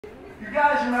You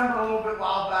guys remember a little bit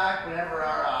while back whenever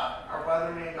our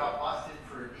weatherman got busted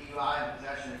for DUI and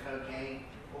possession of cocaine?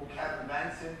 Old Kevin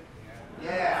Benson?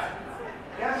 Yeah.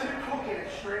 Guess who took it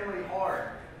extremely hard?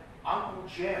 Uncle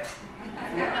Jim.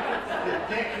 The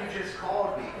dick who just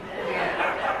called me. Yeah.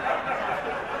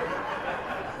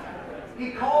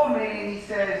 He called me and he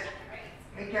says,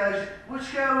 he goes,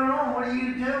 "What's going on? What are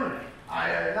you doing?" I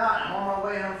said, "Nothing. I'm on my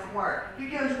way home from work." He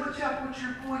goes, "What's up with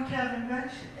your boy Kevin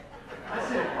Benson?" I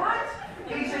said, "What?"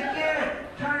 He said, "Yeah,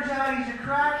 turns out he's a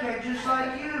crackhead just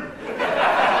like you."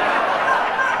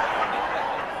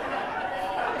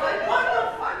 I'm like, "What the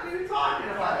fuck are you talking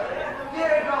about?"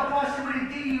 "Yeah, he got busted with a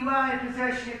DUI and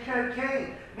possession of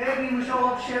cocaine. Maybe he was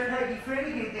all upset Peggy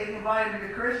Finnegan didn't invite him to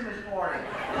the Christmas party.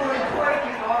 Boy, quick,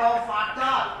 he got all fucked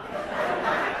up."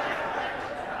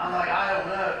 I'm like, "I don't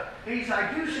know." He's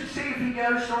like, "You should see if he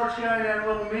starts going to them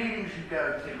little meetings you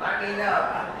go to. Let me know."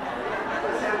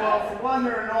 I said, "Well, for one,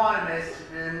 they're anonymous,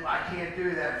 and I can't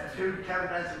do that. For two, Kevin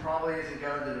Benson probably isn't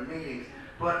going to the meetings."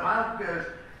 But my uncle goes,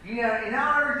 you know,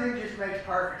 everything just makes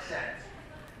perfect sense.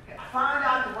 I find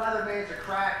out the weatherman's a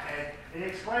crackhead, and it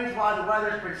explains why the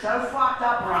weather's been so fucked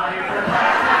up around here for the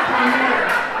past 15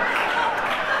 years.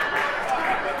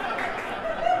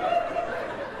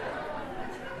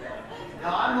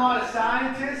 Now, I'm not a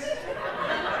scientist.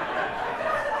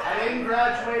 I didn't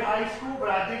graduate high school, but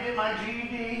I did get my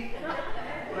GED.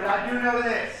 But I do know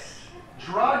this.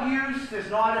 Drug use does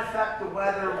not affect the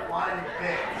weather one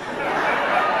bit.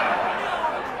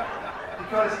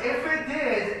 Because if it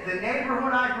did, the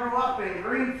neighborhood I grew up in,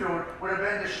 Greenfield, would have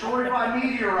been destroyed by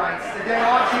meteorites the day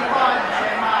Archie Biden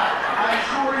came out. I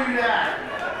assure you that.